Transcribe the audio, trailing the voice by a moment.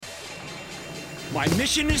My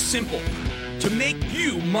mission is simple, to make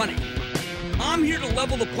you money. I'm here to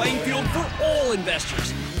level the playing field for all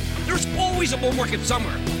investors. There's always a bull market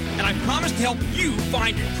somewhere, and I promise to help you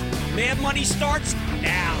find it. Mad Money starts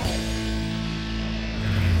now.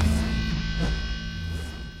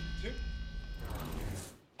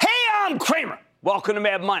 Hey, I'm Cramer. Welcome to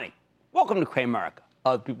Mad Money. Welcome to Cramerica.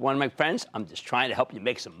 Other people want to make friends? I'm just trying to help you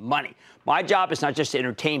make some money. My job is not just to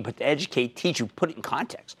entertain, but to educate, teach you, put it in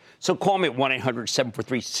context. So call me at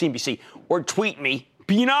 1-800-743-CNBC or tweet me,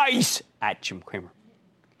 be nice, at Jim Cramer.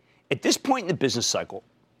 At this point in the business cycle,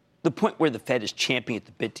 the point where the Fed is champing at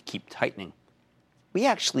the bit to keep tightening, we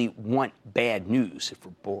actually want bad news if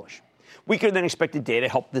we're bullish. Weaker than expected data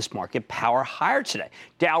helped this market power higher today.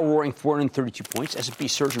 Dow roaring 432 points, S&P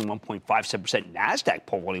surging 1.57%, NASDAQ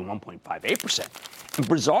polling 1.58%. And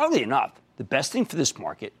bizarrely enough, the best thing for this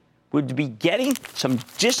market would be getting some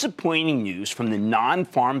disappointing news from the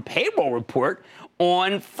non-farm payroll report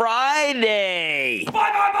on Friday.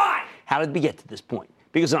 Bye. How did we get to this point?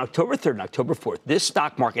 Because on October 3rd and October 4th, this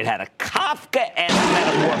stock market had a Kafkaesque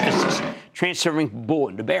metamorphosis, transforming bull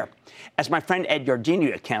into bear. As my friend Ed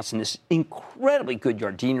Yardeni accounts in this incredibly good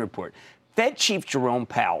Yardeni report, Fed Chief Jerome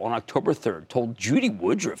Powell on October 3rd told Judy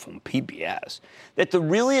Woodruff on PBS that the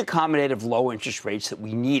really accommodative low interest rates that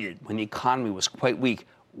we needed when the economy was quite weak,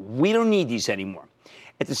 we don't need these anymore.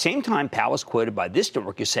 At the same time, Powell is quoted by this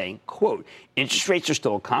network as saying, quote, interest rates are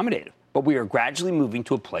still accommodative, but we are gradually moving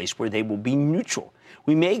to a place where they will be neutral.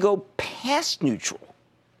 We may go past neutral,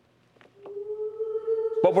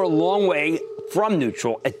 but we're a long way from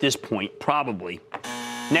neutral at this point, probably.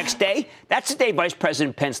 Next day, that's the day Vice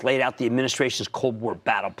President Pence laid out the administration's Cold War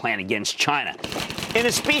battle plan against China. In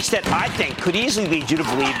a speech that I think could easily lead you to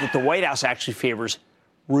believe that the White House actually favors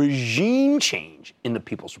regime change in the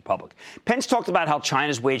People's Republic. Pence talked about how China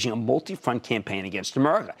is waging a multi-front campaign against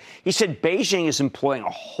America. He said Beijing is employing a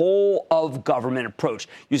whole-of-government approach,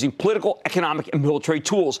 using political, economic, and military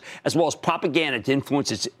tools, as well as propaganda to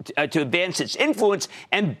influence to advance its influence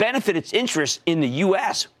and benefit its interests in the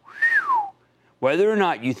U.S. Whether or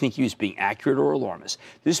not you think he was being accurate or alarmist,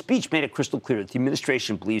 this speech made it crystal clear that the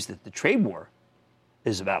administration believes that the trade war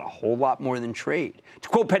is about a whole lot more than trade. To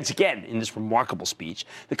quote Pence again in this remarkable speech,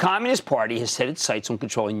 the Communist Party has set its sights on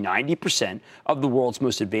controlling 90% of the world's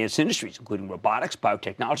most advanced industries, including robotics,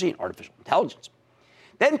 biotechnology, and artificial intelligence.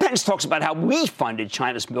 Then Pence talks about how we funded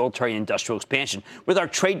China's military and industrial expansion with our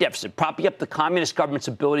trade deficit, propping up the communist government's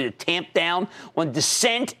ability to tamp down on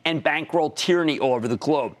dissent and bankroll tyranny all over the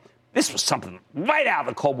globe. This was something right out of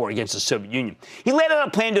the Cold War against the Soviet Union. He laid out a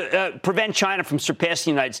plan to prevent China from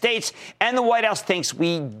surpassing the United States, and the White House thinks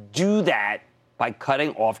we do that by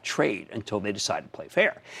cutting off trade until they decide to play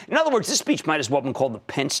fair. In other words, this speech might as well have been called the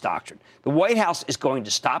Pence Doctrine. The White House is going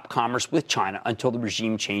to stop commerce with China until the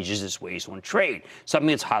regime changes its ways on trade, something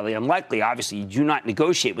that's highly unlikely. Obviously, you do not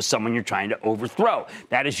negotiate with someone you're trying to overthrow.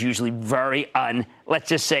 That is usually very, let's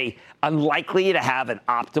just say, unlikely to have an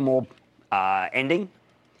optimal ending.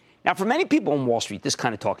 Now, for many people on Wall Street, this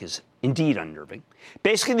kind of talk is indeed unnerving.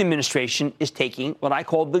 Basically, the administration is taking what I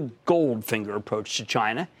call the Goldfinger approach to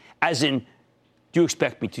China, as in, do you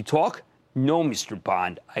expect me to talk? No, Mr.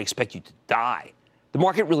 Bond, I expect you to die. The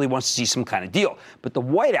market really wants to see some kind of deal, but the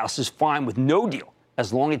White House is fine with no deal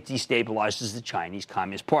as long as it destabilizes the Chinese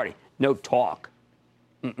Communist Party. No talk.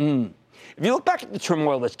 If you look back at the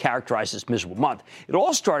turmoil that's characterized this miserable month, it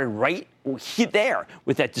all started right there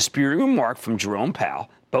with that dispiriting remark from Jerome Powell,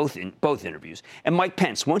 both interviews, and Mike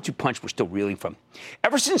Pence, 1-2 punch we're still reeling from.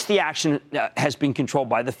 Ever since the action has been controlled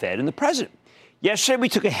by the Fed and the president. Yesterday, we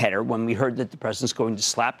took a header when we heard that the president's going to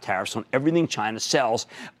slap tariffs on everything China sells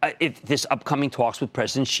if this upcoming talks with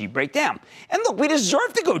President Xi break down. And look, we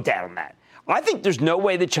deserve to go down on that. I think there's no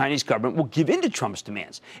way the Chinese government will give in to Trump's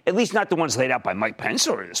demands, at least not the ones laid out by Mike Pence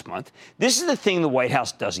earlier this month. This is the thing the White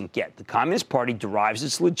House doesn't get. The Communist Party derives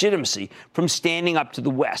its legitimacy from standing up to the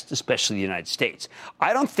West, especially the United States.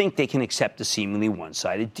 I don't think they can accept a seemingly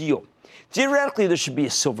one-sided deal. Theoretically, there should be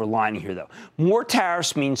a silver lining here, though. More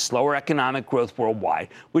tariffs means slower economic growth worldwide,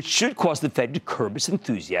 which should cause the Fed to curb its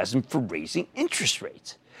enthusiasm for raising interest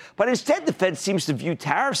rates. But instead, the Fed seems to view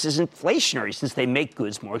tariffs as inflationary since they make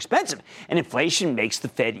goods more expensive. And inflation makes the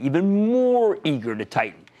Fed even more eager to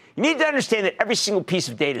tighten. You need to understand that every single piece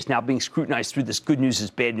of data is now being scrutinized through this good news is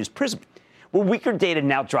bad news prism, where weaker data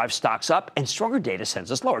now drives stocks up and stronger data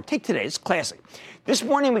sends us lower. Take today, it's classic. This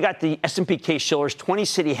morning, we got the S&P Case-Shiller's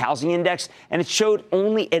 20-city housing index, and it showed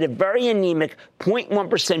only at a very anemic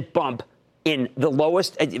 0.1% bump in the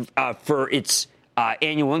lowest for its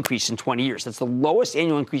annual increase in 20 years. That's the lowest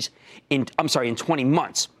annual increase in 20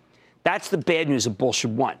 months. That's the bad news of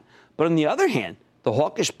bullshit one. But on the other hand, The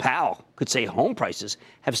hawkish Powell could say home prices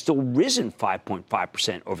have still risen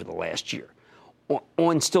 5.5% over the last year.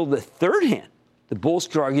 On still the third hand, the bulls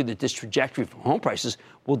could argue that this trajectory for home prices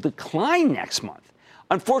will decline next month.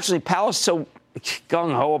 Unfortunately, Powell is so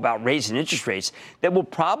gung-ho about raising interest rates that we'll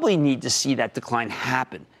probably need to see that decline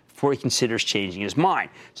happen before he considers changing his mind.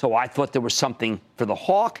 So I thought there was something for the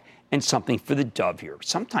hawk and something for the dove here.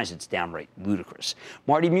 Sometimes it's downright ludicrous.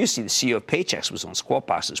 Marty Mucci, the CEO of Paychex, was on Squawk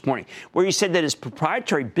Box this morning, where he said that his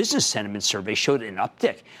proprietary business sentiment survey showed an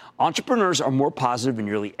uptick. Entrepreneurs are more positive in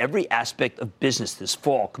nearly every aspect of business this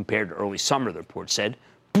fall compared to early summer, the report said.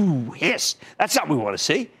 Boo, hiss. That's not what we want to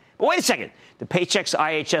see. But wait a second. The Paychex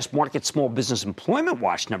IHS Markit Small Business Employment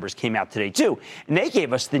Watch numbers came out today, too, and they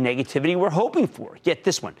gave us the negativity we're hoping for. Get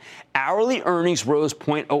this one. Hourly earnings rose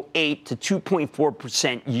 0.08 to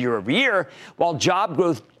 2.4% year over year, while job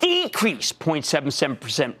growth decreased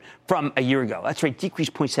 0.77% from a year ago. That's right,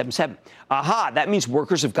 decreased 0.77. Aha, that means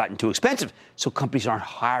workers have gotten too expensive, so companies aren't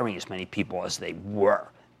hiring as many people as they were.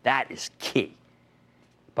 That is key.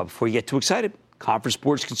 But before you get too excited, Conference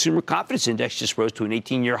Board's Consumer Confidence Index just rose to an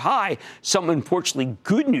 18-year high. Some, unfortunately,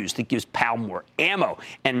 good news that gives Powell more ammo.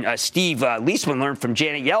 And Steve Leisman learned from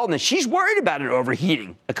Janet Yellen that she's worried about an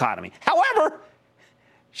overheating economy. However,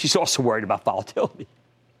 she's also worried about volatility.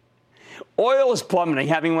 Oil is plummeting,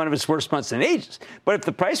 having one of its worst months in ages. But if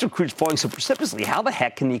the price of crude is falling so precipitously, how the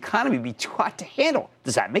heck can the economy be too hot to handle?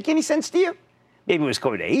 Does that make any sense to you? Maybe it was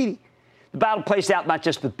going to 80. The battle plays out not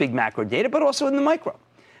just with big macro data, but also in the micro.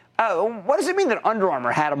 What does it mean that Under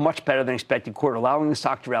Armour had a much better than expected quarter, allowing the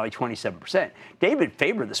stock to rally 27%? David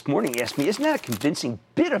Faber this morning asked me, isn't that a convincing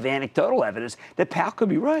bit of anecdotal evidence that Powell could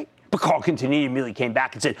be right? But Carl Quintanilla immediately came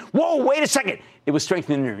back and said, whoa, wait a second. It was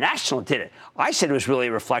Strength International that did it. I said it was really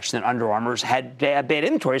a reflection that Under Armour's had bad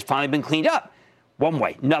inventory has finally been cleaned up. One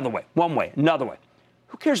way, another way, one way, another way.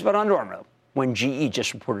 Who cares about Under Armour, though, when GE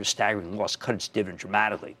just reported a staggering loss, cut its dividend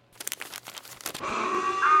dramatically?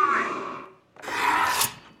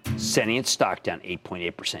 Sending its stock down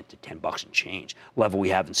 8.8% to $10 and change, level we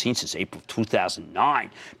haven't seen since April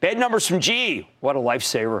 2009. Bad numbers from GE. What a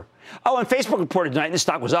lifesaver. Oh, and Facebook reported tonight the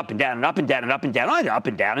stock was up and down and up and down and up and down and up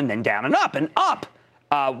and down and then down and up,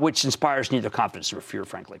 which inspires neither confidence nor fear,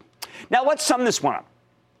 frankly. Now, let's sum this one up.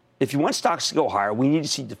 If you want stocks to go higher, we need to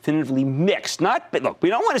see definitively mixed. Look, we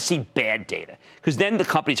don't want to see bad data because then the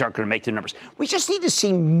companies aren't going to make their numbers. We just need to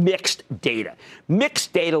see mixed data.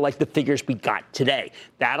 Mixed data like the figures we got today.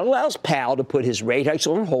 That allows Powell to put his rate hikes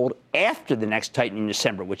on hold after the next tightening in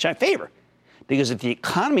December, which I favor. Because if the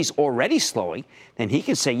economy's already slowing, then he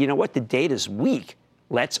can say, you know what, the data's weak.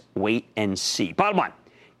 Let's wait and see. Bottom line.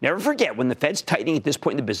 Never forget, when the Fed's tightening at this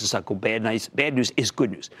point in the business cycle, bad news is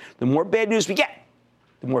good news. The more bad news we get,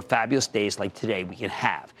 the more fabulous days like today we can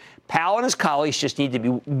have. Powell and his colleagues just need to be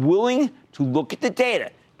willing to look at the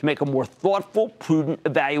data to make a more thoughtful, prudent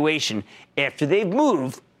evaluation after they've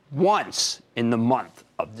moved once in the month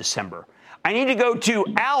of December. I need to go to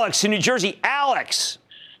Alex in New Jersey. Alex.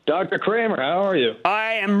 Dr. Kramer, how are you?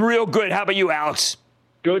 I am real good. How about you, Alex?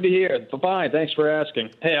 Good to hear. Fine. Thanks for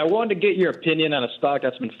asking. Hey, I wanted to get your opinion on a stock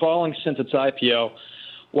that's been falling since its IPO.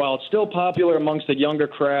 While it's still popular amongst the younger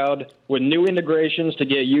crowd, with new integrations to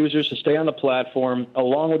get users to stay on the platform,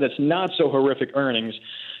 along with its not-so-horrific earnings,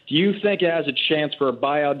 do you think it has a chance for a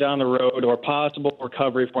buyout down the road or possible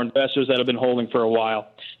recovery for investors that have been holding for a while?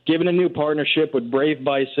 Given a new partnership with Brave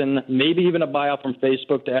Bison, maybe even a buyout from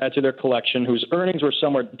Facebook to add to their collection, whose earnings were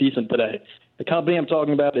somewhat decent today. The company I'm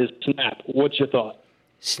talking about is Snap. What's your thought?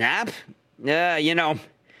 Snap?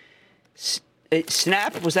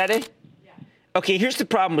 Snap, was that it? Okay, here's the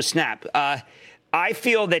problem with Snap. I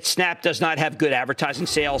feel that Snap does not have good advertising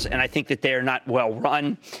sales, and I think that they are not well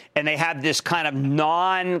run, and they have this kind of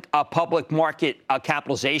non-public market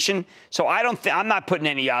capitalization. So I'm not putting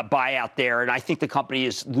any buyout there, and I think the company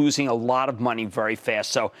is losing a lot of money very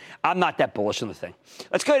fast. So I'm not that bullish on the thing.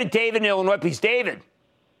 Let's go to David in Illinois, please. David.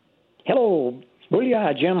 Hello.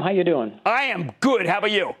 Booyah, Jim. How you doing? I am good. How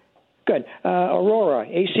about you? Good. Aurora,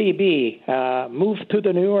 ACB, moved to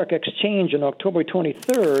the New York Exchange on October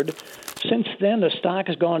 23rd. Since then, the stock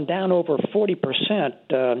has gone down over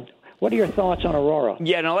 40%. What are your thoughts on Aurora?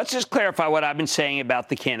 Yeah, no, let's just clarify what I've been saying about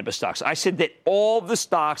the cannabis stocks. I said that all the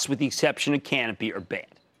stocks, with the exception of Canopy, are bad,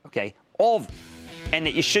 okay? All of them. And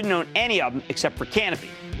that you shouldn't own any of them except for Canopy.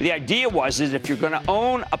 The idea is if you're going to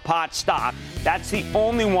own a pot stock, that's the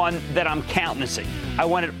only one that I'm countenancing. I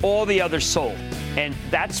wanted all the others sold. And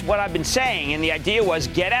that's what I've been saying. And the idea was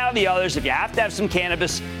get out of the others. If you have to have some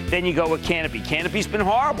cannabis, then you go with Canopy. Canopy's been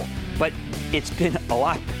horrible, but it's been a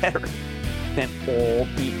lot better than all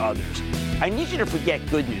the others. I need you to forget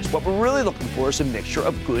good news. What we're really looking for is a mixture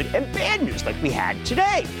of good and bad news like we had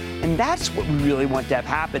today. And that's what we really want to have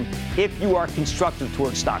happen if you are constructive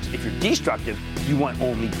towards stocks. If you're destructive, you want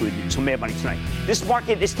only good news. So Mad Money tonight. This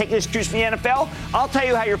market is taking its cues from the NFL. I'll tell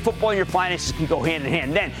you how your football and your finances can go hand in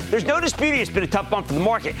hand. Then, there's no disputing it's been a tough month for the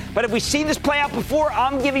market. But have we seen this play out before?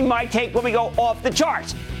 I'm giving my take when we go off the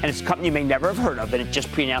charts. And it's a company you may never have heard of, and it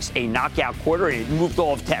just pre-announced a knockout quarter, and it moved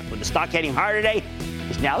all of tech. With the stock heading higher today,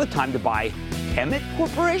 is now the time to buy Kemet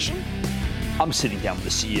Corporation? I'm sitting down with the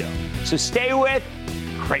CEO. So stay with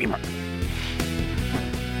Cramer.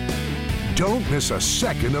 Don't miss a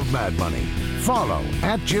second of Mad Money. Follow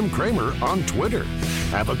 @JimCramer on Twitter.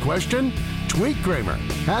 Have a question? Tweet Cramer.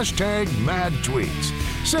 #MadTweets.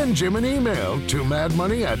 Send Jim an email to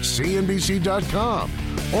madmoney@cnbc.com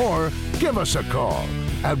or give us a call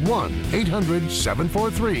at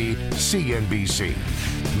 1-800-743-CNBC.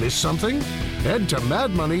 Miss something? Head to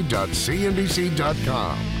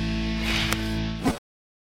madmoney.cnbc.com.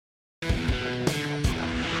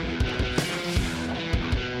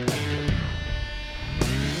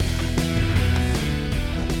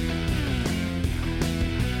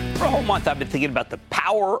 For a whole month, I've been thinking about the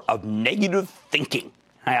power of negative thinking.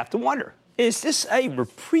 I have to wonder, is this a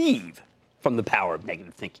reprieve from the power of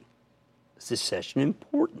negative thinking? Is this session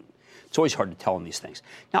important? It's always hard to tell on these things.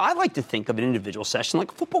 Now, I like to think of an individual session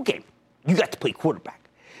like a football game. You got to play quarterback.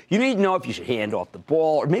 You need to know if you should hand off the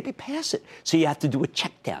ball or maybe pass it. So you have to do a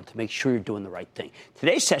check down to make sure you're doing the right thing.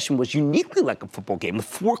 Today's session was uniquely like a football game with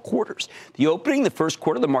 4 quarters. The opening, the first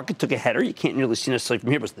quarter, the market took a header. You can't really see necessarily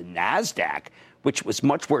from here. It was the NASDAQ, which was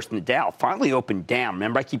much worse than the Dow, finally opened down.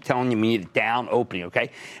 Remember, I keep telling you we need a down opening,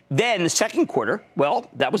 okay? Then the second quarter,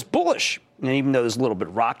 well, that was bullish. And even though there's a little bit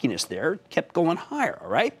of rockiness there, it kept going higher, all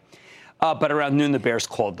right? But around noon, the bears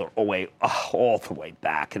called all the way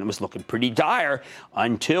back, and it was looking pretty dire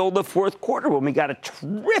until the fourth quarter when we got a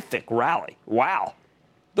terrific rally. Wow.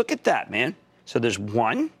 Look at that, man. So there's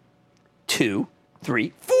 1, 2,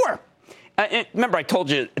 3, 4. Remember, I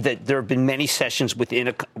told you that there have been many sessions within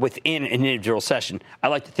an individual session. I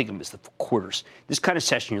like to think of them as the quarters. This kind of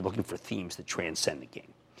session, you're looking for themes that transcend the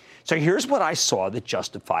game. So here's what I saw that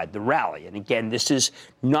justified the rally. And again, this is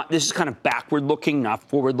kind of backward-looking, not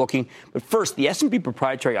forward-looking. But first, the S&P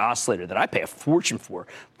proprietary oscillator that I pay a fortune for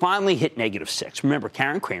finally hit -6. Remember,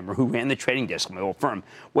 Karen Cramer, who ran the trading desk of my old firm,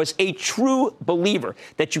 was a true believer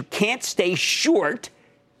that you can't stay short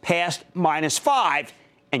past -5,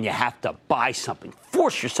 and you have to buy something.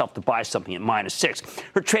 Force yourself to buy something at -6.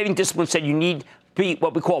 Her trading discipline said you need to be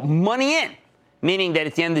what we call money in, meaning that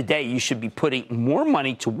at the end of the day, you should be putting more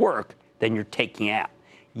money to work than you're taking out.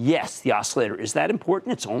 Yes, the oscillator is that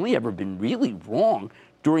important. It's only ever been really wrong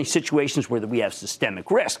during situations where we have systemic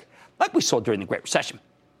risk, like we saw during the Great Recession.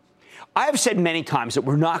 I have said many times that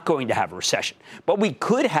we're not going to have a recession, but we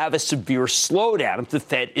could have a severe slowdown if the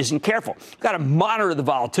Fed isn't careful. We've got to monitor the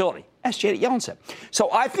volatility, as Janet Yellen said. So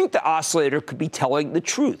I think the oscillator could be telling the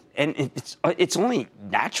truth, and it's only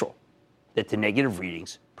natural that the negative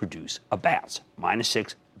readings produce a bounce.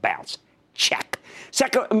 -6, bounce. Check.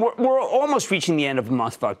 Second, we're almost reaching the end of the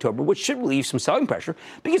month of October, which should relieve some selling pressure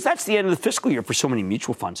because that's the end of the fiscal year for so many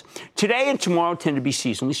mutual funds. Today and tomorrow tend to be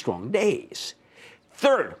seasonally strong days.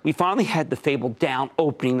 Third, we finally had the fabled down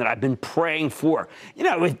opening that I've been praying for. You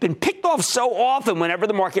know, it's been picked off so often whenever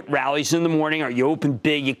the market rallies in the morning or you open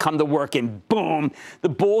big, you come to work and boom, the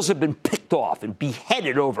bulls have been picked off and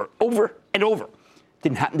beheaded over and over.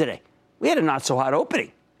 Didn't happen today. We had a not-so-hot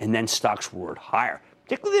opening, and then stocks roared higher,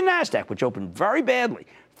 particularly the NASDAQ, which opened very badly.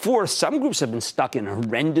 Fourth, some groups have been stuck in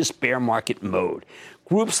horrendous bear market mode.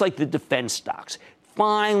 Groups like the defense stocks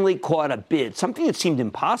finally caught a bid, something that seemed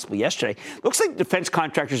impossible yesterday. Looks like defense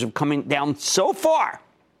contractors are coming down so far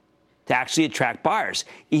to actually attract buyers,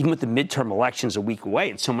 even with the midterm elections a week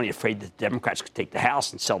away, and so many afraid that the Democrats could take the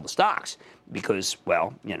House and sell the stocks because,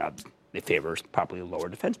 well, you know, they favor probably a lower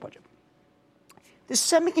defense budget. The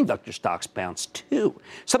semiconductor stocks bounced, too.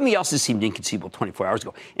 Something else that seemed inconceivable 24 hours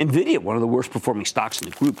ago. NVIDIA, one of the worst-performing stocks in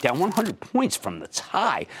the group, down 100 points from its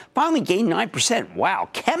high, finally gained 9%. Wow.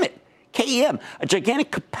 Kemet, KEM, a gigantic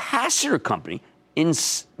capacitor company,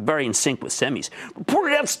 very in sync with semis,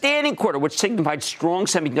 reported outstanding quarter, which signified strong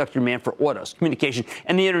semiconductor demand for autos, communication,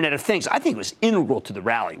 and the Internet of Things. I think it was integral to the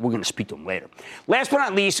rally. We're going to speak to them later. Last but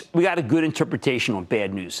not least, we got a good interpretation on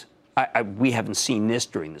bad news. We haven't seen this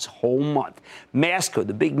during this whole month. Masco,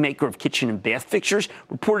 the big maker of kitchen and bath fixtures,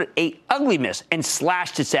 reported a ugly miss and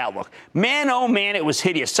slashed its outlook. Man, oh man, it was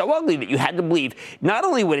hideous. So ugly that you had to believe not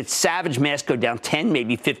only would its savage Masco down 10,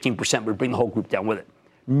 maybe 15%, would bring the whole group down with it.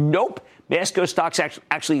 Nope. Masco stocks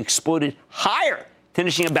actually exploded higher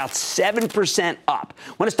finishing about 7% up.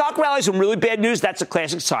 When a stock rallies on really bad news, that's a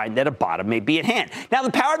classic sign that a bottom may be at hand. Now,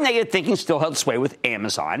 the power of negative thinking still held sway with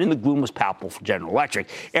Amazon, and the gloom was palpable for General Electric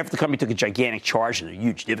after the company took a gigantic charge and a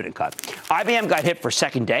huge dividend cut. IBM got hit for a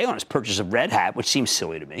second day on its purchase of Red Hat, which seems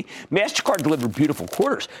silly to me. MasterCard delivered beautiful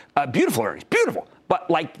quarters, beautiful earnings, beautiful. But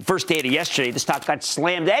like first data yesterday, the stock got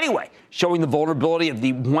slammed anyway, showing the vulnerability of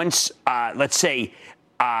the once,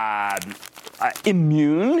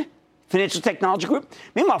 immune financial technology group.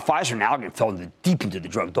 Meanwhile, Pfizer and Allergan fell deep into the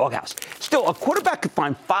drug doghouse. Still, a quarterback could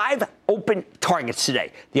find 5 open targets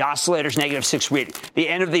today. The oscillator's -6 reading. The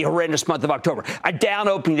end of the horrendous month of October. A down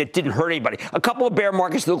opening that didn't hurt anybody. A couple of bear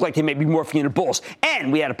markets that look like they may be morphing into bulls.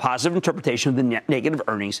 And we had a positive interpretation of the negative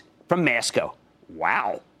earnings from Masco.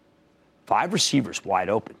 Wow. 5 receivers wide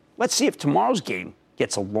open. Let's see if tomorrow's game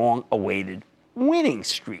gets a long-awaited winning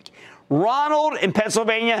streak. Ronald in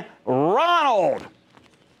Pennsylvania. Ronald.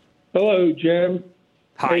 Hello, Jim.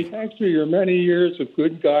 Hi. Hey, thanks for your many years of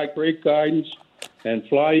great guidance, and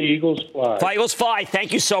fly, Eagles, fly. Fly, Eagles, fly.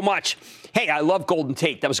 Thank you so much. Hey, I love Golden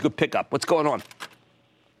Tate. That was a good pickup. What's going on?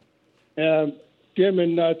 Jim,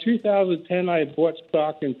 in 2010, I had bought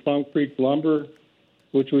stock in Plum Creek Lumber,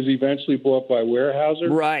 which was eventually bought by Weyerhaeuser.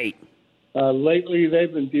 Right. Lately,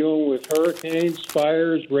 they've been dealing with hurricanes,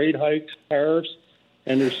 fires, rate hikes, tariffs,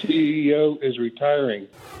 and their CEO is retiring.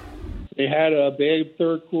 They had a bad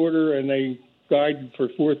third quarter, and they guided for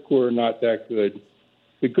fourth quarter not that good.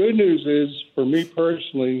 The good news is, for me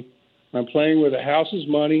personally, I'm playing with a house's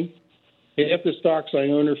money. Half the stocks I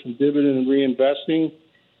own are from dividend and reinvesting,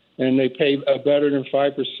 and they pay a better than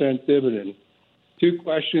 5% dividend. 2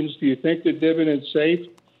 questions. Do you think the dividend's safe?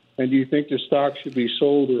 And do you think the stock should be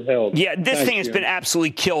sold or held? Yeah, this thing has been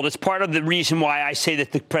absolutely killed. It's part of the reason why I say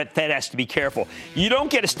that the Fed has to be careful. You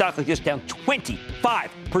don't get a stock like this down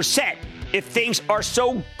 25% if things are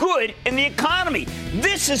so good in the economy.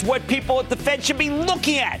 This is what people at the Fed should be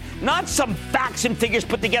looking at, not some facts and figures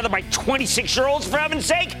put together by 26-year-olds, for heaven's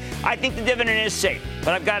sake. I think the dividend is safe.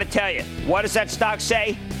 But I've got to tell you, what does that stock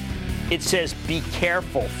say? It says, be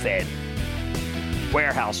careful, Fed.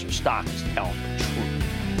 Weyerhaeuser stock is telling the truth.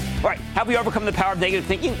 All right, have we overcome the power of negative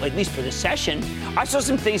thinking? Well, at least for this session. I saw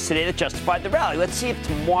some things today that justified the rally. Let's see if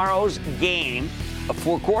tomorrow's game of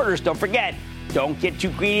 4 quarters, don't forget, don't get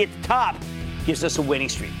too greedy at the top, gives us a winning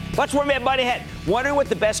streak. Lots more Mad Money ahead. Wondering what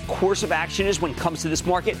the best course of action is when it comes to this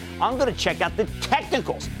market? I'm going to check out the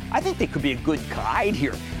technicals. I think they could be a good guide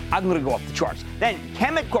here. I'm going to go off the charts. Then,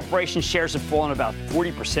 Chemet Corporation shares have fallen about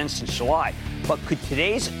 40% since July. But could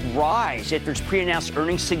today's rise after its pre-announced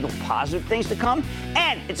earnings signal positive things to come?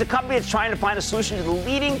 And it's a company that's trying to find a solution to the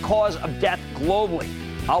leading cause of death globally.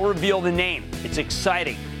 I'll reveal the name. It's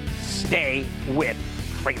exciting. Stay with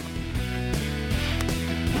Cramer.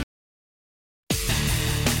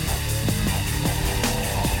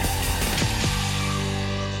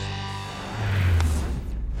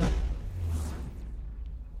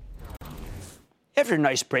 After a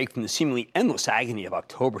nice break from the seemingly endless agony of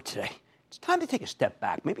October today, it's time to take a step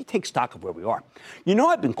back, maybe take stock of where we are. You know,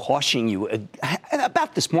 I've been cautioning you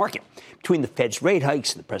about this market. Between the Fed's rate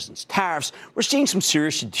hikes and the president's tariffs, we're seeing some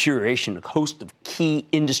serious deterioration in a host of key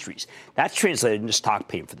industries. That's translated into stock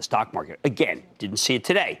pain for the stock market. Again, didn't see it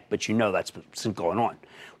today, but you know that's what's going on.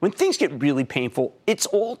 When things get really painful, it's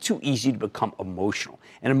all too easy to become emotional.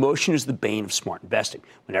 And emotion is the bane of smart investing.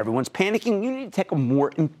 When everyone's panicking, you need to take a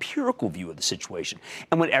more empirical view of the situation.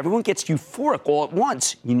 And when everyone gets euphoric all at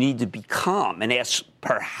once, you need to be calm and ask,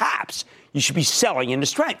 perhaps, you should be selling into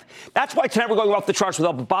strength. That's why tonight we're going off the charts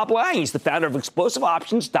with Bob Lang. He's the founder of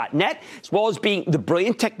ExplosiveOptions.net, as well as being the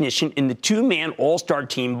brilliant technician in the 2-man all-star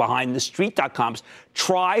team behind TheStreet.com's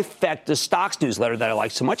Trifecta Stocks newsletter that I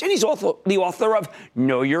like so much. And he's also the author of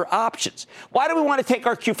Know Your Options. Why do we want to take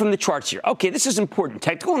our cue from the charts here? Okay, this is important.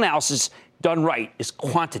 Technical analysis done right is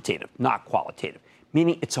quantitative, not qualitative,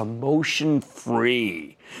 meaning it's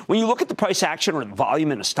emotion-free. When you look at the price action or the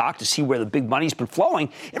volume in a stock to see where the big money's been flowing,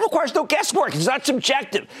 it requires no guesswork. It's not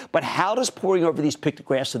subjective. But how does poring over these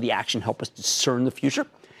pictographs of the action help us discern the future?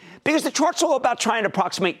 Because the chart's all about trying to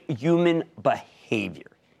approximate human behavior.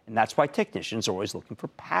 And that's why technicians are always looking for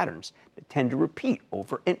patterns that tend to repeat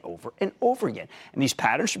over and over and over again. And these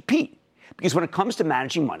patterns repeat because when it comes to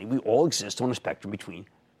managing money, we all exist on a spectrum between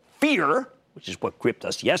fear, which is what gripped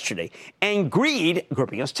us yesterday, and greed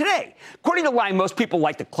gripping us today. According to Lang, most people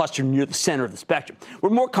like to cluster near the center of the spectrum. We're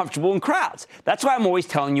more comfortable in crowds. That's why I'm always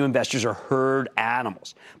telling you investors are herd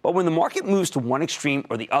animals. But when the market moves to one extreme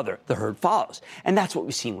or the other, the herd follows. And that's what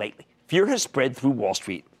we've seen lately. Fear has spread through Wall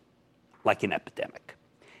Street like an epidemic.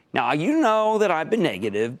 Now, you know that I've been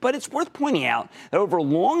negative, but it's worth pointing out that over a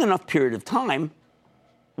long enough period of time,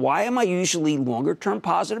 Why am I usually longer-term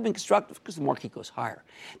positive and constructive? Because the market goes higher.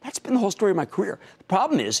 That's been the whole story of my career. The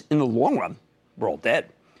problem is, in the long run, we're all dead.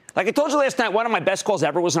 Like I told you last night, one of my best calls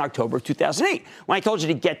ever was in October of 2008, when I told you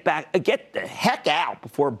to get the heck out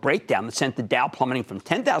before a breakdown that sent the Dow plummeting from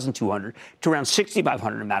 10,200 to around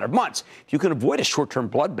 6,500 in a matter of months. If you can avoid a short-term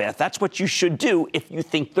bloodbath, that's what you should do if you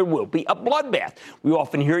think there will be a bloodbath. We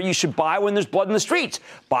often hear you should buy when there's blood in the streets,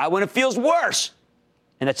 buy when it feels worse.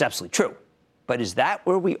 And that's absolutely true. But is that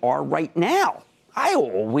where we are right now? I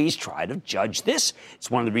always try to judge this.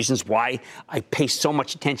 It's one of the reasons why I pay so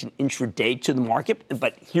much attention intraday to the market.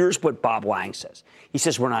 But here's what Bob Lang says. He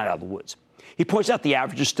says we're not out of the woods. He points out the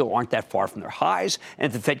averages still aren't that far from their highs, and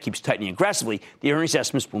if the Fed keeps tightening aggressively, the earnings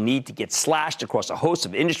estimates will need to get slashed across a host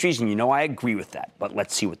of industries, and you know I agree with that. But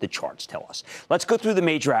let's see what the charts tell us. Let's go through the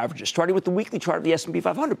major averages, starting with the weekly chart of the S&P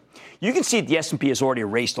 500. You can see that the S&P has already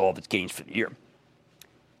erased all of its gains for the year.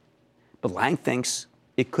 But Lang thinks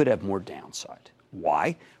it could have more downside.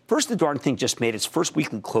 Why? First, the darn thing just made its first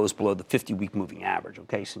weekly close below the 50-week moving average.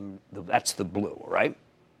 Okay, so that's the blue, all right?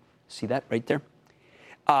 See that right there?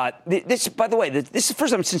 This, by the way, this is the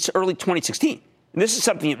first time since early 2016. And this is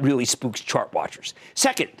something that really spooks chart watchers.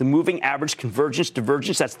 Second, the moving average convergence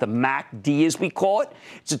divergence, that's the MACD as we call it.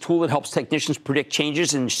 It's a tool that helps technicians predict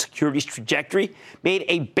changes in securities trajectory. Made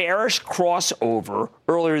a bearish crossover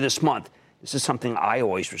earlier this month. This is something I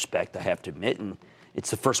always respect, I have to admit, and it's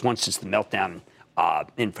the first one since the meltdown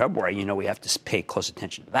in February. You know we have to pay close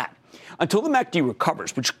attention to that. Until the MACD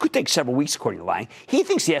recovers, which could take several weeks according to Lang, he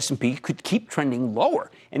thinks the S&P could keep trending lower.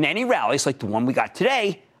 And any rallies like the one we got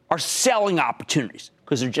today are selling opportunities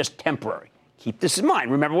because they're just temporary. Keep this in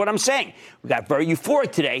mind. Remember what I'm saying. We got very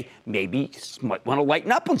euphoric today. Maybe might want to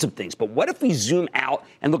lighten up on some things. But what if we zoom out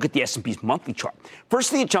and look at the S&P's monthly chart?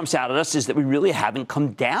 First thing that jumps out at us is that we really haven't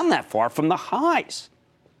come down that far from the highs.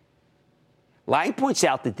 Lang points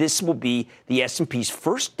out that this will be the S&P's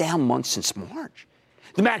first down month since March.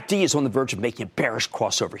 The MACD is on the verge of making a bearish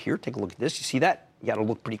crossover here. Take a look at this. You see that? You got to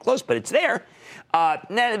look pretty close, but it's there.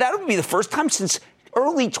 That would be the first time since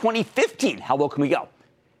early 2015. How low can we go?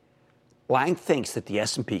 Lang thinks that the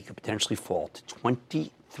S&P could potentially fall to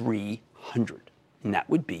 2,300, and that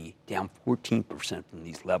would be down 14% from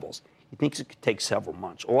these levels. He thinks it could take several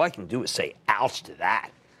months. All I can do is say ouch to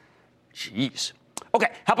that. Jeez. Okay,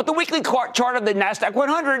 how about the weekly chart of the NASDAQ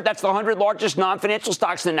 100? That's the 100 largest non-financial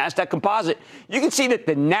stocks in the NASDAQ composite. You can see that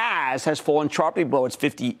the NAS has fallen sharply below its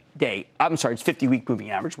 50-week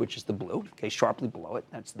moving average, which is the blue. Okay, sharply below it.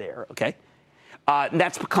 That's there, okay? And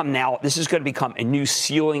that's become now, this is going to become a new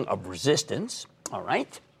ceiling of resistance, all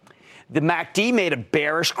right? The MACD made a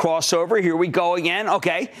bearish crossover. Here we go again,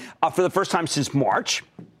 okay, for the first time since March.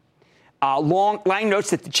 Lang notes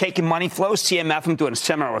that the Chaikin money flow, CMF, I'm doing a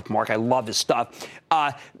seminar with Mark. I love his stuff.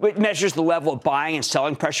 It measures the level of buying and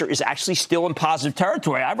selling pressure is actually still in positive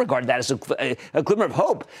territory. I regard that as a glimmer of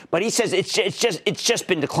hope. But he says it's just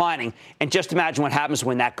been declining. And just imagine what happens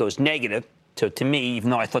when that goes negative. So to me, even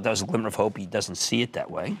though I thought that was a glimmer of hope, he doesn't see it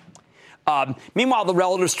that way. Meanwhile, the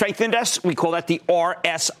relative strength index, we call that the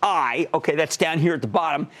RSI. Okay, that's down here at the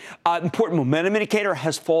bottom. Important momentum indicator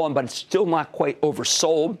has fallen, but it's still not quite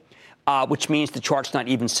oversold. Which means the chart's not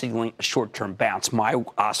even signaling a short-term bounce. My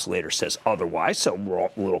oscillator says otherwise, so we're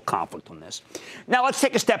all a little conflict on this. Now, let's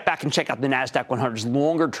take a step back and check out the NASDAQ 100's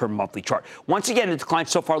longer-term monthly chart. Once again, the decline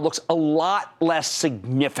so far looks a lot less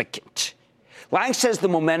significant. Lang says the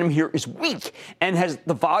momentum here is weak, and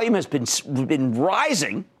the volume has been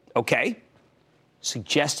rising, okay,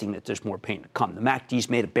 suggesting that there's more pain to come. The MACD's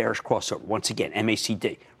made a bearish crossover. Once again,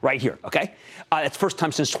 MACD, right here, okay? That's first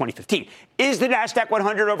time since 2015. Is the NASDAQ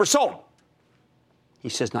 100 oversold? He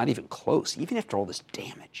says not even close, even after all this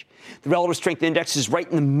damage. The relative strength index is right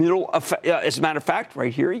in the middle, as a matter of fact,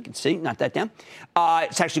 right here. You can see, not that down.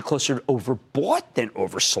 It's actually closer to overbought than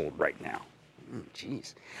oversold right now.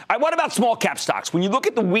 Jeez. All right, what about small cap stocks? When you look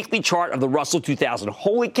at the weekly chart of the Russell 2000,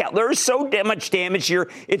 holy cow, there is so much damage here.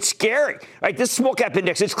 It's scary. All right, this small cap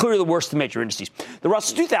index is clearly the worst of the major indices. The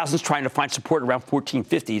Russell 2000 is trying to find support around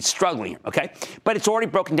 1450. It's struggling here, okay? But it's already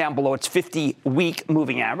broken down below its 50-week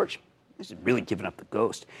moving average. This is really giving up the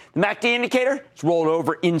ghost. The MACD indicator is rolled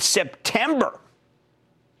over in September.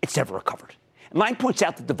 It's never recovered. And Lang points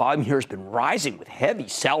out that the volume here has been rising with heavy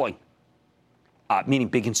selling. Meaning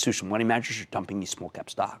big institutional money managers are dumping these small-cap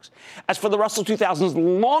stocks. As for the Russell 2000's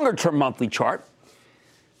longer-term monthly chart,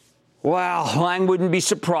 well, Lang wouldn't be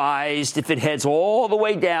surprised if it heads all the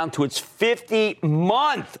way down to its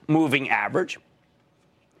 50-month moving average.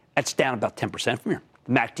 That's down about 10% from here.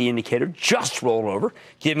 MACD indicator just rolled over,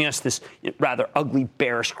 giving us this rather ugly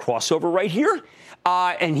bearish crossover right here.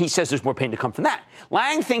 And he says there's more pain to come from that.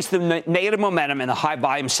 Lang thinks the negative momentum and the high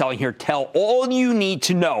volume selling here tell all you need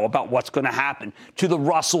to know about what's going to happen to the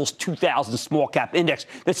Russell's 2000 small cap index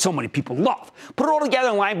that so many people love. Put it all together,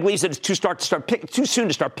 and Lang believes that it's too soon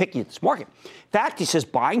to start picking at this market. In fact, he says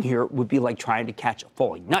buying here would be like trying to catch a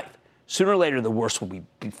falling knife. Sooner or later, the worst will be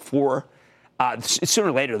sooner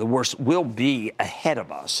or later, the worst will be ahead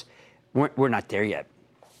of us. We're not there yet.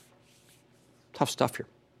 Tough stuff here.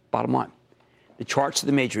 Bottom line. The charts of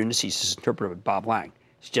the major indices, as interpreted by Bob Lang,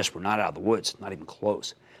 suggest we're not out of the woods, not even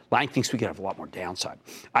close. Lang thinks we could have a lot more downside.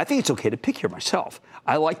 I think it's okay to pick here myself.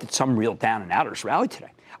 I like that some real down and outers rallied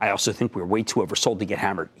today. I also think we're way too oversold to get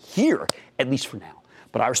hammered here, at least for now.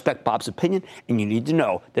 But I respect Bob's opinion, and you need to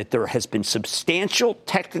know that there has been substantial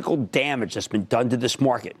technical damage that's been done to this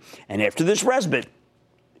market. And after this respite,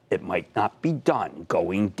 it might not be done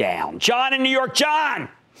going down. John in New York. John!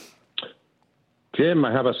 Jim,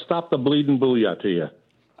 I have a stop the bleeding booyah to you.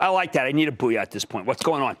 I like that. I need a booyah at this point. What's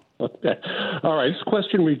going on? Okay. All right. This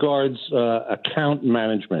question regards account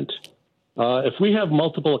management. If we have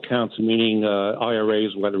multiple accounts, meaning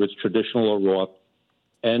IRAs, whether it's traditional or Roth,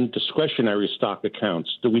 and discretionary stock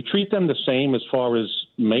accounts, do we treat them the same as far as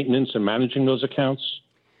maintenance and managing those accounts?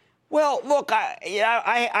 Well, look,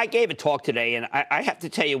 I gave a talk today, and I have to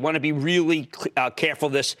tell you, want to be really careful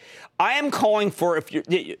of this. I am calling for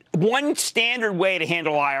one standard way to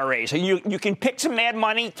handle IRAs. You can pick some mad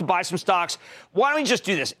money to buy some stocks. Why don't we just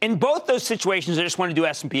do this? In both those situations, I just want to do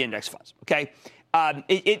S&P index funds, okay?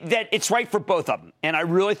 That it's right for both of them. And I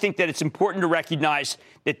really think that it's important to recognize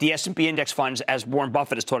that the S&P index funds, as Warren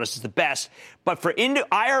Buffett has taught us, is the best. But for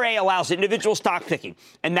IRA allows individual stock picking.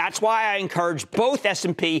 And that's why I encourage both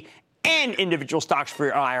S&P and individual stocks for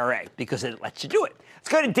your IRA, because it lets you do it. Let's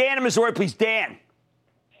go to Dan in Missouri, please. Dan.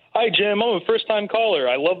 Hi, Jim. I'm a first-time caller.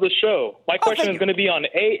 I love the show. My question is going to be on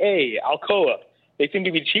AA, Alcoa. They seem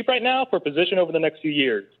to be cheap right now for position over the next few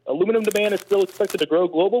years. Aluminum demand is still expected to grow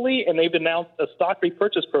globally, and they've announced a stock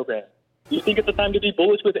repurchase program. Do you think it's the time to be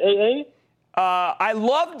bullish with AA? I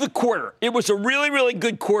loved the quarter. It was a really, really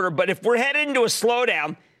good quarter. But if we're headed into a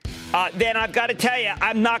slowdown, then I've got to tell you,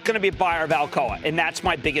 I'm not going to be a buyer of Alcoa, and that's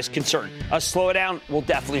my biggest concern. A slowdown will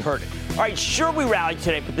definitely hurt it. All right, sure, we rallied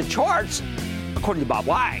today, but the charts, according to Bob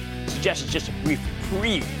Lang, suggest it's just a brief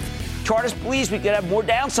reprieve. Chartists believes we could have more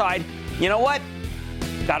downside. You know what?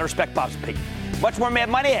 Got to respect Bob's opinion. Much more mad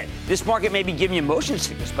money ahead. This market may be giving you motion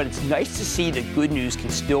sickness, but it's nice to see that good news can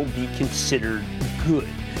still be considered good.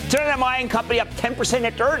 Turn MI company up 10%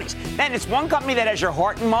 at earnings. Man, it's one company that has your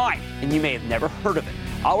heart and mind, and you may have never heard of it.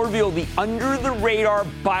 I'll reveal the under-the-radar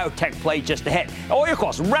biotech play just ahead. All your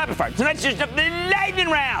calls, rapid fire. Tonight's just the lightning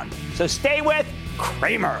round. So stay with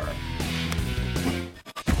Cramer.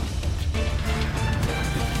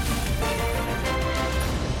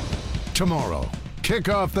 Tomorrow, kick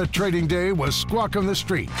off the trading day with Squawk on the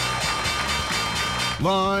Street.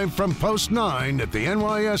 Live from Post 9 at the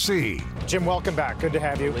NYSE. Jim, welcome back. Good to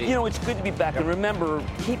have you. You know, it's good to be back. And remember,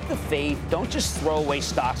 keep the faith. Don't just throw away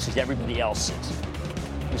stocks as everybody else is.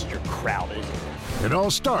 Mr. Crowd, isn't it? It all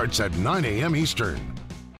starts at 9 a.m. Eastern.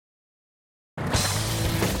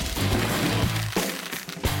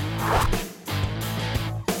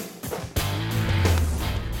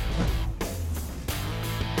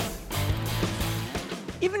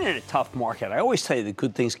 Even in a tough market, I always tell you that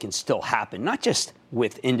good things can still happen, not just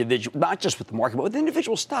with the market, but with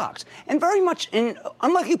individual stocks, and very much in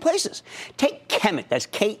unlikely places. Take Kemet, that's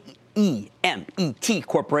KEMET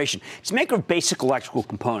Corporation. It's a maker of basic electrical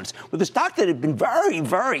components, with a stock that had been very,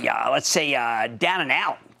 very, down and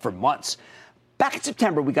out for months. Back in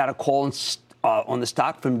September, we got a call on the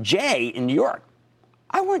stock from Jay in New York.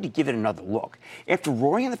 I wanted to give it another look. After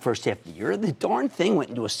roaring in the first half of the year, the darn thing went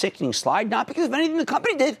into a sickening slide, not because of anything the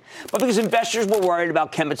company did, but because investors were worried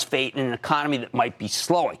about Kemet's fate in an economy that might be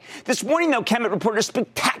slowing. This morning, though, Kemet reported a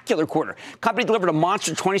spectacular quarter. The company delivered a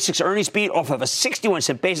monster 26 earnings beat off of a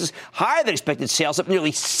 61-cent basis, higher than expected sales, up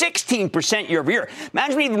nearly 16% year over year.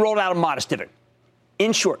 Management even rolled out a modest dividend.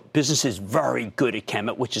 In short, business is very good at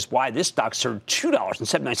Kemet, which is why this stock surged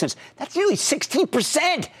 $2.79. That's nearly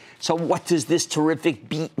 16%. So what does this terrific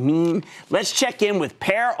beat mean? Let's check in with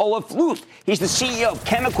Per-Olof Luft. He's the CEO of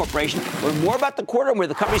Kemet Corporation. Learn more about the quarter and where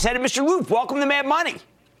the company's headed. Mr. Luft, welcome to Mad Money.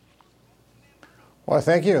 Well,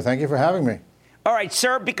 thank you. Thank you for having me. All right,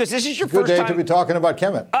 sir, because this is your first time. Good day to be talking about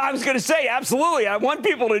Kemet. I was going to say, absolutely. I want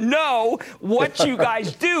people to know what you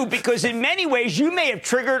guys do, because in many ways, you may have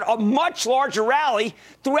triggered a much larger rally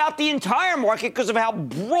throughout the entire market because of how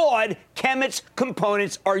broad Kemet's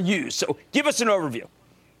components are used. So give us an overview.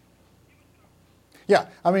 Yeah,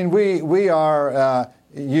 I mean, we are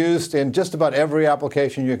used in just about every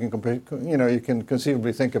application you can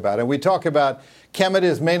conceivably think about. And we talk about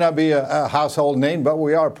Chemet may not be a household name, but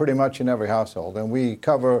we are pretty much in every household. And we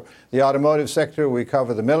cover the automotive sector, we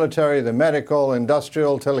cover the military, the medical,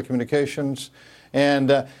 industrial, telecommunications.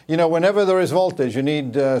 And, whenever there is voltage, you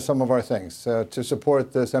need some of our things to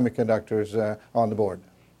support the semiconductors on the board.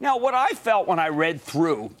 Now, what I felt when I read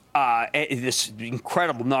through this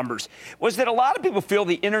incredible numbers was that a lot of people feel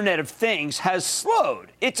the Internet of Things has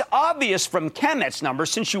slowed. It's obvious from Chemet's numbers,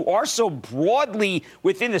 since you are so broadly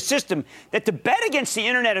within the system, that to bet against the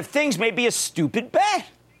Internet of Things may be a stupid bet.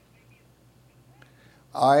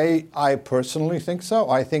 I personally think so.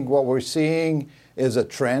 I think what we're seeing is a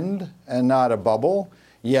trend and not a bubble.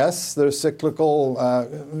 Yes, there's cyclical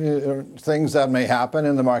things that may happen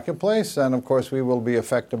in the marketplace, and of course we will be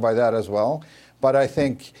affected by that as well. But I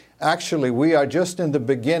think actually we are just in the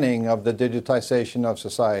beginning of the digitization of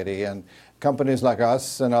society, and companies like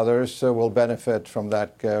us and others will benefit from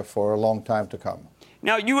that for a long time to come.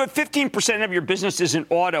 Now, you have 15% of your business is in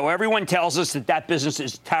auto. Everyone tells us that business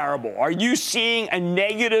is terrible. Are you seeing a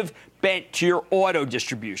negative bent to your auto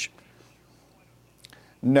distribution?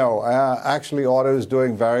 No, actually auto is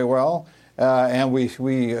doing very well, and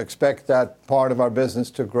we expect that part of our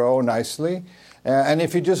business to grow nicely. And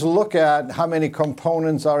if you just look at how many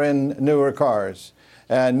components are in newer cars,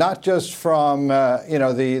 not just from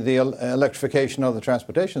the electrification of the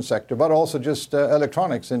transportation sector, but also just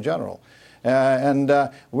electronics in general.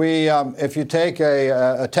 If you take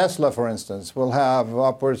a Tesla, for instance, we'll have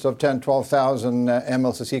upwards of 12,000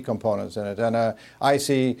 MLCC components in it, and a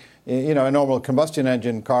IC, a normal combustion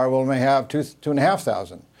engine car may have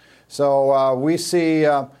 2,500. So we see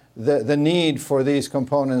the need for these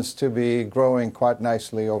components to be growing quite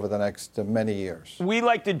nicely over the next many years. We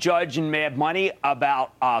like to judge in Mad Money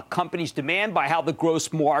about companies' demand by how the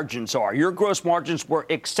gross margins are. Your gross margins were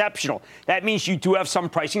exceptional. That means you do have some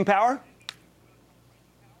pricing power?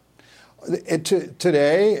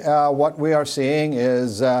 Today, what we are seeing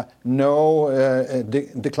is no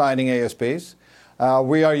declining ASPs.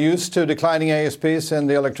 We are used to declining ASPs in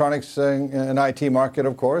the electronics and IT market,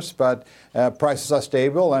 of course, but prices are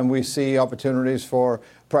stable, and we see opportunities for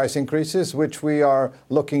price increases, which we are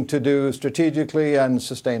looking to do strategically and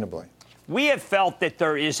sustainably. We have felt that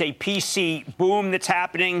there is a PC boom that's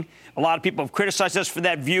happening. A lot of people have criticized us for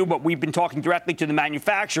that view, but we've been talking directly to the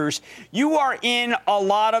manufacturers. You are in a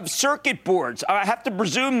lot of circuit boards. I have to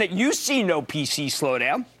presume that you see no PC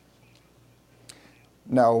slowdown.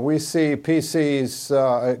 No, we see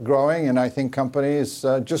PCs growing, and I think companies,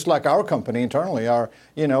 just like our company internally,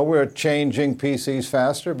 we're changing PCs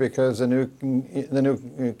faster because the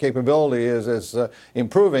new capability is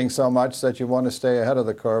improving so much that you want to stay ahead of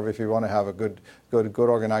the curve if you want to have a good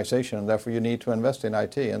organization, and therefore you need to invest in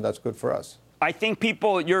IT, and that's good for us. I think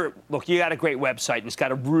people, you got a great website, and it's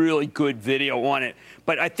got a really good video on it.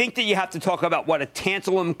 But I think that you have to talk about what a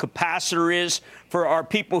tantalum capacitor is for our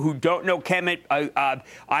people who don't know Chemet.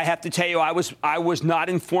 I have to tell you, I was not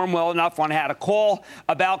informed well enough when I had a call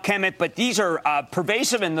about Chemet. But these are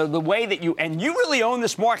pervasive in the way that you really own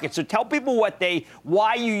this market. So tell people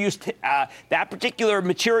why you used that particular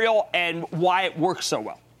material and why it works so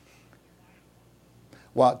well.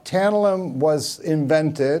 Well, tantalum was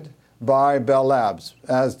invented by Bell Labs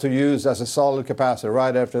to use as a solid capacitor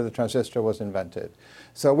right after the transistor was invented.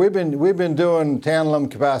 So we've been doing tantalum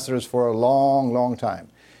capacitors for a long, long time.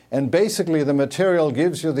 And basically the material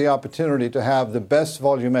gives you the opportunity to have the best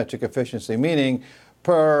volumetric efficiency, meaning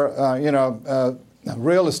per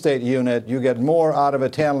real estate unit, you get more out of a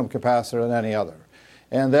tantalum capacitor than any other.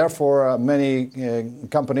 And therefore, many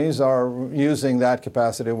companies are using that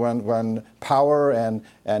capacity when power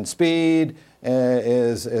and speed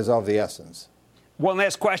is of the essence. One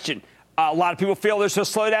last question. A lot of people feel there's a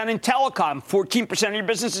slowdown in telecom. 14% of your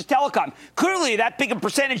business is telecom. Clearly, that big a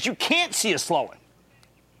percentage, you can't see a slowing.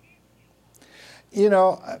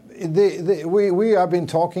 We have been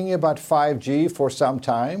talking about 5G for some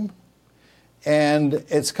time, and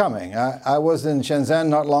it's coming. I was in Shenzhen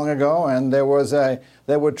not long ago, and they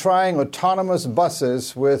were trying autonomous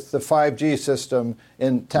buses with the 5G system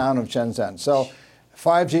in town of Shenzhen. So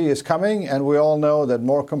 5G is coming, and we all know that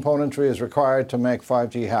more componentry is required to make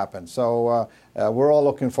 5G happen. So we're all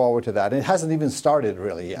looking forward to that. It hasn't even started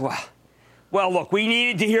really yet. Wow. Well, look, we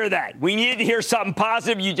needed to hear that. We needed to hear something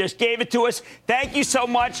positive. You just gave it to us. Thank you so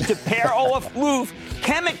much to Per-Olof Löf,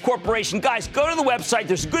 Chemet Corporation. Guys, go to the website.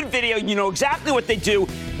 There's a good video. You know exactly what they do.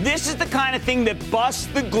 This is the kind of thing that busts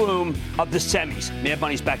the gloom of the semis. Mad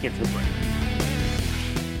Money's back into the break.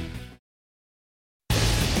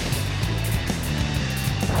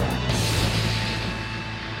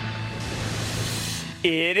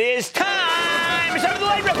 It is time. It's time for the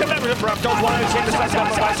light round.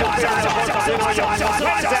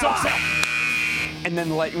 And then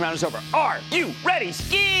the lightning round is over. Are you ready?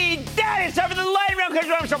 Ski Daddy. It's time for the lightning round.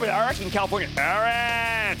 I'm starting with Eric in California.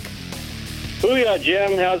 Eric. Booyah,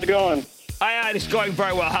 Jim. How's it going? It's going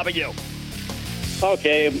very well. How about you?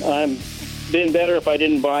 Okay, I'm been better if I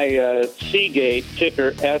didn't buy Seagate,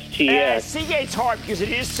 ticker STX. Seagate's hard because it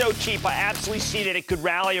is so cheap. I absolutely see that it could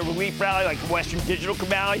rally, a relief rally like Western Digital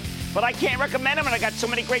could rally, but I can't recommend them, and I got so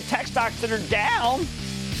many great tech stocks that are down.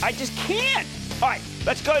 I just can't. All right,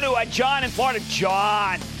 let's go to John in Florida.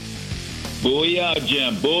 John. Booyah,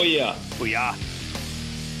 Jim. Booyah. Booyah.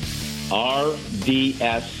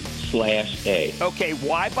 RDS/A. Okay,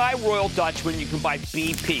 why buy Royal Dutch when you can buy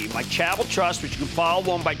BP? My Travel Trust, which you can follow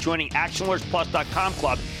along by joining ActionAlertsPlus.com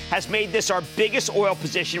Club, has made this our biggest oil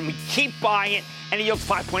position. We keep buying it, and it yields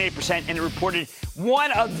 5.8%, and it reported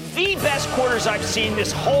one of the best quarters I've seen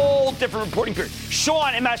this whole different reporting period.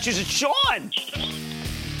 Sean in Massachusetts. Sean!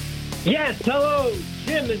 Yes, hello,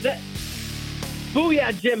 Jim. Is that...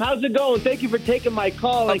 Booyah, Jim. How's it going? Thank you for taking my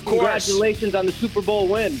call, and congratulations on the Super Bowl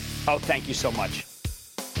win. Oh, thank you so much.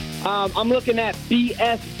 I'm looking at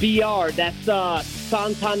BSBR. That's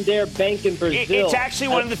Santander Bank in Brazil. It's actually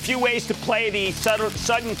one of the few ways to play the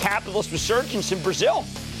sudden capitalist resurgence in Brazil.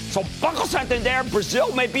 So Banco Santander,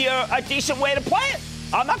 Brazil may be a decent way to play it.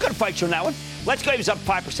 I'm not going to fight you on that one. Let's go. He was up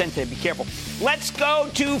 5% today. Be careful. Let's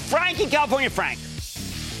go to Frank in California. Frank.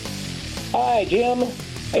 Hi, Jim.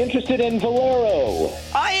 Interested in Valero.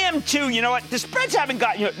 I am too. You know what? The spreads haven't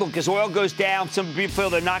gotten... look, as oil goes down, some people feel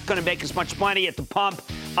they're not going to make as much money at the pump.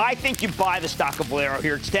 I think you buy the stock of Valero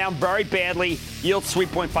here. It's down very badly. Yields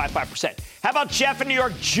 3.55%. How about Jeff in New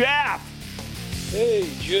York? Jeff! Hey,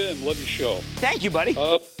 Jim. Love your show. Thank you, buddy.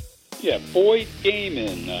 Boyd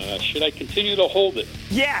Gaming. Should I continue to hold it?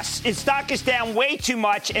 Yes. Its stock is down way too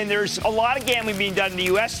much, and there's a lot of gambling being done in the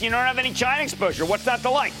U.S. You don't have any China exposure. What's not to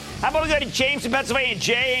like? How about we go to James in Pennsylvania?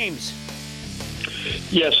 James.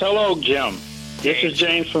 Yes. Hello, Jim. This is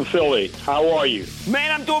James from Philly. How are you?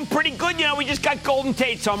 Man, I'm doing pretty good. You know, we just got Golden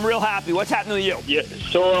Tate, so I'm real happy. What's happening to you? Yeah,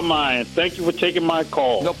 so am I. Thank you for taking my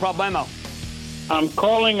call. No problemo. I'm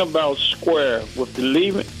calling about Square with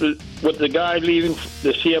the guy leaving,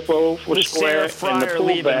 the CFO for Square and the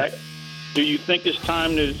pullback. Do you think it's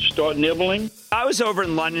time to start nibbling? I was over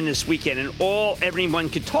in London this weekend, and all everyone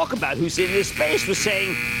could talk about who's in this space was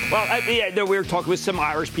saying, well, we were talking with some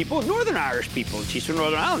Irish people, Northern Irish people, chiefs from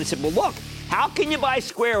Northern Ireland. They said, well, look, how can you buy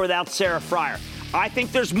Square without Sarah Friar? I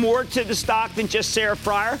think there's more to the stock than just Sarah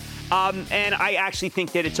Friar, and I actually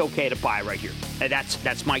think that it's okay to buy right here. And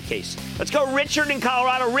that's my case. Let's go Richard in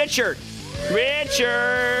Colorado. Richard.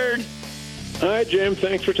 Hi, Jim.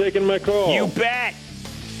 Thanks for taking my call. You bet.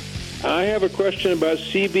 I have a question about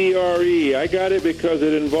CBRE. I got it because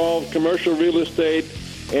it involved commercial real estate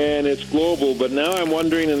and it's global, but now I'm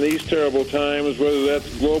wondering in these terrible times whether that's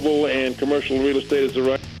global and commercial real estate is the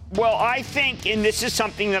right... Well, I think, and this is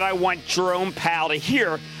something that I want Jerome Powell to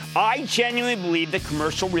hear, I genuinely believe that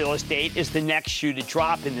commercial real estate is the next shoe to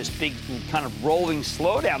drop in this big kind of rolling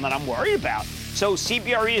slowdown that I'm worried about. So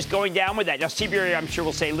CBRE is going down with that. Now, CBRE, I'm sure,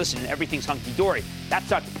 will say, listen, everything's hunky-dory. That's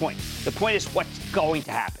not the point. The point is what's going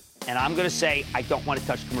to happen. And I'm going to say I don't want to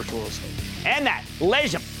touch commercial real estate. And that,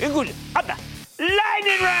 ladies and gentlemen, the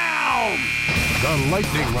Lightning Round! The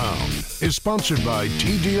Lightning Round is sponsored by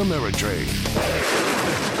TD Ameritrade.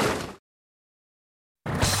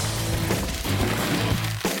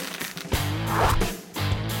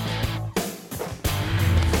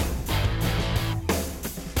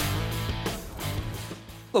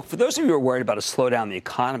 Look, for those of you who are worried about a slowdown in the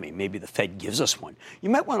economy, maybe the Fed gives us one, you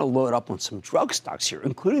might want to load up on some drug stocks here,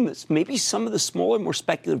 including maybe some of the smaller, more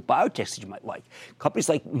speculative biotechs that you might like. Companies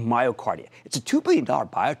like MyoKardia. It's a $2 billion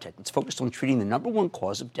biotech that's focused on treating the number one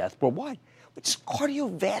cause of death worldwide, which is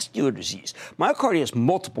cardiovascular disease. MyoKardia has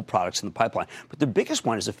multiple products in the pipeline, but the biggest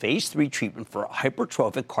one is a phase 3 treatment for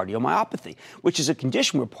hypertrophic cardiomyopathy, which is a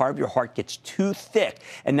condition where part of your heart gets too thick,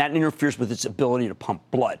 and that interferes with its ability to pump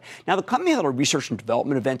blood. Now, the company held a research and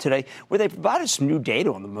development event today where they provided some new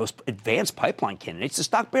data on the most advanced pipeline candidates. The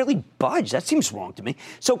stock barely budged. That seems wrong to me.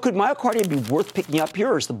 So could MyoKardia be worth picking up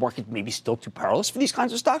here, or is the market maybe still too perilous for these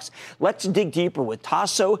kinds of stocks? Let's dig deeper with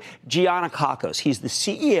Tasso Giannakakos. He's the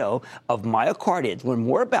CEO of MyoKardia to learn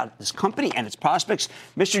more about this company and its prospects.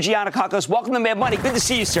 Mr. Giannakakos, welcome to Mad Money. Good to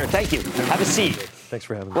see you, sir. Thank you. Have a seat. Thanks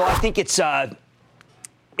for having me. Well, I think it's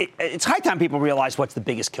high time people realize what's the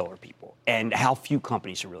biggest killer of people and how few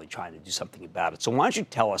companies are really trying to do something about it. So why don't you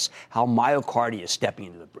tell us how MyoKardia is stepping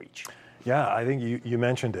into the breach? Yeah, I think you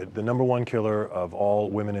mentioned it. The number one killer of all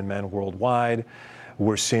women and men worldwide.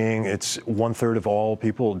 We're seeing it's 1/3 of all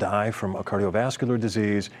people die from a cardiovascular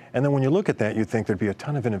disease. And then when you look at that, you'd think there'd be a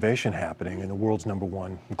ton of innovation happening in the world's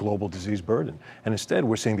 #1 global disease burden. And instead,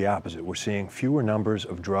 we're seeing the opposite. We're seeing fewer numbers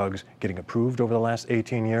of drugs getting approved over the last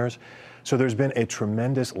 18 years. So there's been a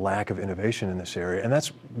tremendous lack of innovation in this area, and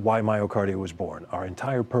that's why MyoKardia was born. Our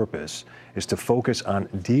entire purpose is to focus on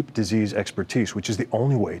deep disease expertise, which is the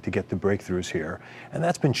only way to get the breakthroughs here, and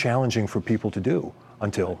that's been challenging for people to do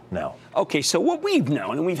until now. Okay, so what we've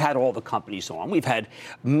known, and we've had all the companies on, we've had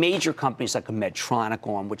major companies like a Medtronic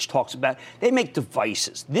on, which talks about, they make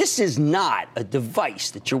devices. This is not a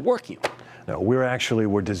device that you're working on. No,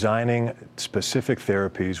 we're designing specific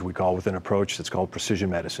therapies we call with an approach that's called precision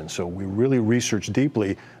medicine. So we really research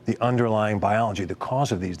deeply the underlying biology, the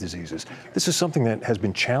cause of these diseases. This is something that has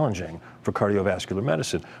been challenging for cardiovascular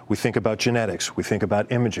medicine. We think about genetics, we think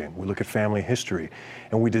about imaging, we look at family history,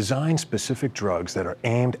 and we design specific drugs that are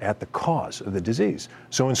aimed at the cause of the disease.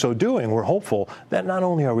 So in so doing, we're hopeful that not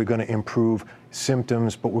only are we going to improve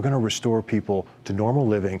symptoms, but we're going to restore people to normal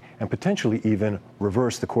living and potentially even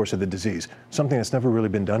reverse the course of the disease, something that's never really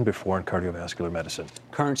been done before in cardiovascular medicine.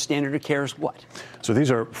 Current standard of care is what? So these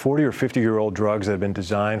are 40 or 50-year-old drugs that have been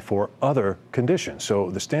designed for other conditions. So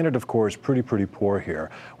the standard of care is pretty poor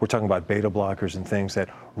here. We're talking about beta blockers and things that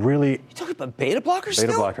really... You're talking about beta blockers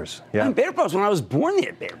Beta still? blockers, yeah. I mean, beta blockers, when I was born, they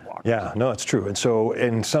had beta blockers. Yeah, no, it's true. And so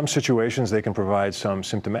in some situations, they can provide some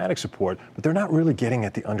symptomatic support, but they're not really getting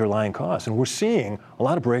at the underlying cause. And we're seeing a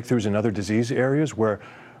lot of breakthroughs in other disease areas where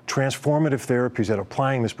transformative therapies that are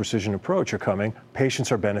applying this precision approach are coming.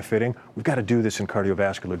 Patients are benefiting. We've got to do this in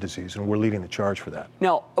cardiovascular disease, and we're leading the charge for that.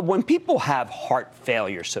 Now, when people have heart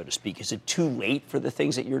failure, so to speak, is it too late for the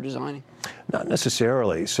things that you're designing? Not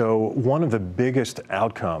necessarily. So one of the biggest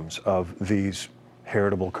outcomes of these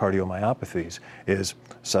heritable cardiomyopathies is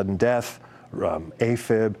sudden death,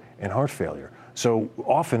 AFib, and heart failure. So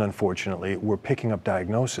often, unfortunately, we're picking up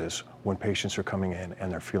diagnosis when patients are coming in and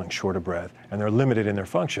they're feeling short of breath and they're limited in their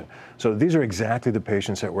function. So these are exactly the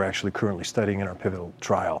patients that we're actually currently studying in our pivotal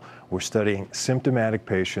trial. We're studying symptomatic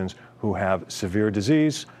patients who have severe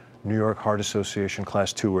disease, New York Heart Association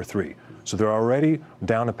class 2 or 3. So they're already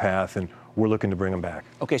down a path, and we're looking to bring them back.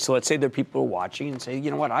 Okay, so let's say there are people who are watching and say,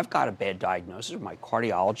 you know what, I've got a bad diagnosis, my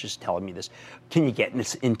cardiologist is telling me this. Can you get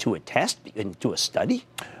this into a test, into a study?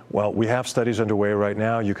 Well, we have studies underway right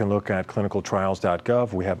now. You can look at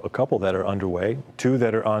clinicaltrials.gov. We have a couple that are underway, 2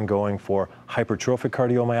 that are ongoing for hypertrophic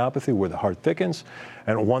cardiomyopathy, where the heart thickens,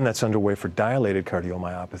 and 1 that's underway for dilated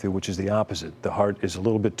cardiomyopathy, which is the opposite. The heart is a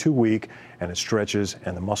little bit too weak, and it stretches,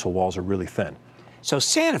 and the muscle walls are really thin. So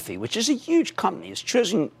Sanofi, which is a huge company, is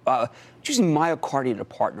choosing MyoKardia to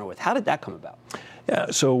partner with. How did that come about?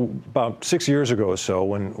 Yeah, so about 6 years ago or so,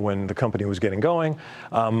 when the company was getting going,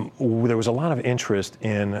 there was a lot of interest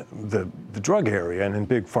in the drug area and in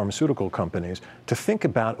big pharmaceutical companies to think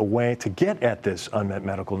about a way to get at this unmet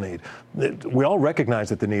medical need. We all recognize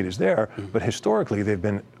that the need is there, but historically they've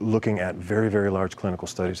been looking at very, very large clinical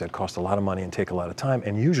studies that cost a lot of money and take a lot of time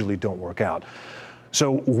and usually don't work out.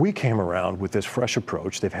 So we came around with this fresh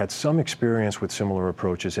approach. They've had some experience with similar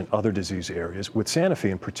approaches in other disease areas, with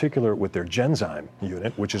Sanofi in particular with their Genzyme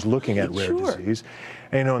unit, which is looking at rare disease.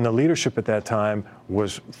 And, and the leadership at that time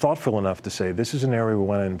was thoughtful enough to say, this is an area we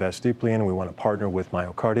want to invest deeply in, we want to partner with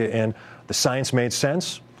MyoKardia in. The science made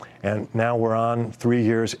sense. And now we're on 3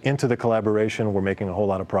 years into the collaboration. We're making a whole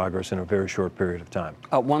lot of progress in a very short period of time.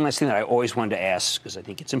 One last thing that I always wanted to ask, because I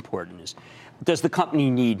think it's important, is does the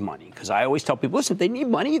company need money? Because I always tell people, listen, if they need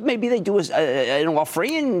money, maybe they do an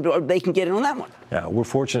offering and they can get in on that one. Yeah, we're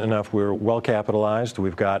fortunate enough. We're well capitalized.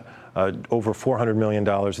 We've got over $400 million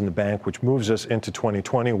in the bank, which moves us into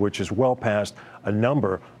 2020, which is well past a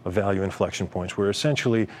number of value inflection points. We're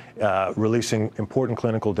essentially releasing important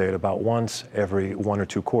clinical data about once every 1 or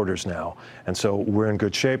 2 quarters now. And so we're in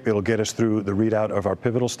good shape. It'll get us through the readout of our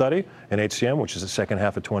pivotal study in HCM, which is the second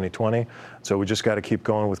half of 2020. So we just got to keep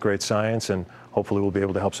going with great science, and hopefully we'll be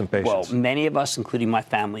able to help some patients. Well, many of us, including my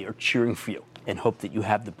family, are cheering for you and hope that you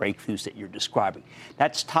have the breakthroughs that you're describing.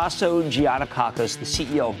 That's Tasso Giannakakis, the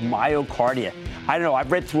CEO of MyoKardia. I don't know,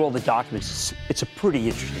 I've read through all the documents. It's a pretty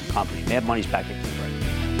interesting company. They have money's back at you, right?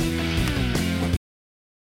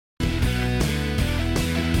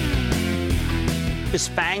 Is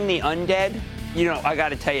FANG the undead? You know, I got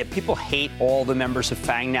to tell you, people hate all the members of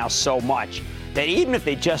FANG now so much that even if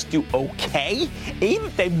they just do okay, even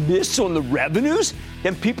if they miss on the revenues,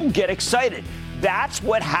 then people get excited. That's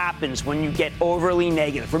what happens when you get overly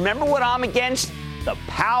negative. Remember what I'm against? The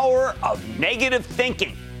power of negative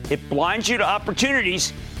thinking. It blinds you to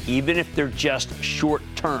opportunities, even if they're just short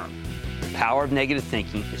term. power of negative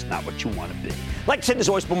thinking is not what you want to be. Like I said, there's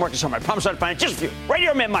always bull markets on my promise on finance just for you. Right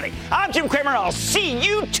here on Mad Money. I'm Jim Cramer, and I'll see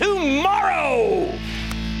you tomorrow.